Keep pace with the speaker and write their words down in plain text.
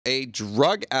A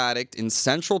drug addict in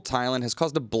central Thailand has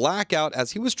caused a blackout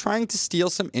as he was trying to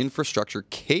steal some infrastructure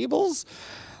cables.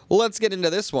 Let's get into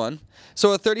this one.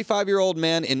 So a 35-year-old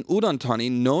man in Udon Thani,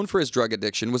 known for his drug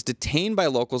addiction, was detained by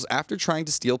locals after trying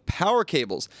to steal power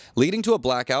cables, leading to a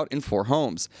blackout in 4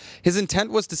 homes. His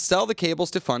intent was to sell the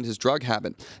cables to fund his drug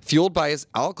habit, fueled by his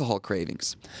alcohol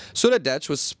cravings. Suradech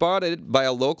was spotted by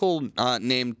a local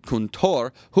named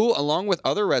Kuntor, who, along with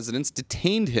other residents,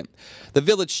 detained him. The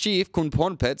village chief, Kun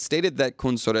Ponpet, stated that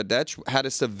Kun Suradech had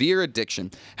a severe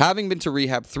addiction, having been to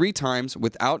rehab 3 times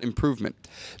without improvement.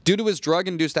 Due to his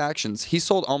drug-induced actions, he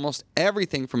sold almost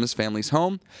everything from his family's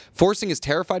home, forcing his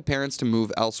terrified parents to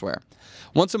move elsewhere.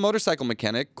 Once a motorcycle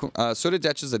mechanic,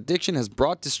 Suradech's addiction has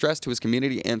brought distress to his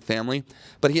community and family,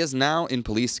 but he is now in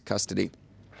police custody.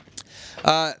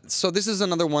 So this is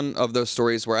another one of those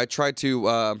stories where I try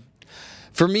to...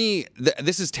 For me,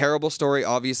 this is a terrible story.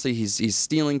 Obviously, he's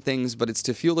stealing things, but it's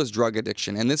to fuel his drug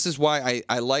addiction. And this is why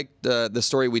I liked the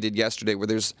story we did yesterday, where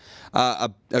there's a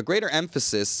greater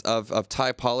emphasis of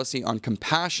Thai policy on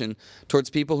compassion towards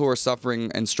people who are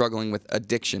suffering and struggling with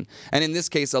addiction. And in this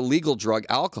case, a legal drug,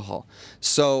 alcohol.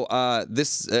 So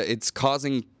it's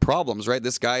causing problems, right?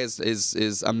 This guy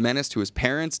is a menace to his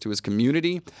parents, to his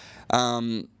community.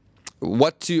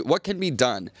 What can be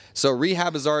done? So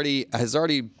rehab has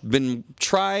already been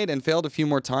tried and failed a few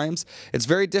more times. It's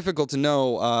very difficult to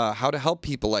know how to help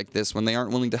people like this when they aren't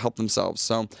willing to help themselves.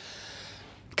 So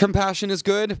compassion is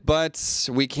good, but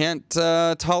we can't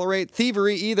tolerate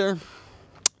thievery either.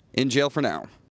 In jail for now.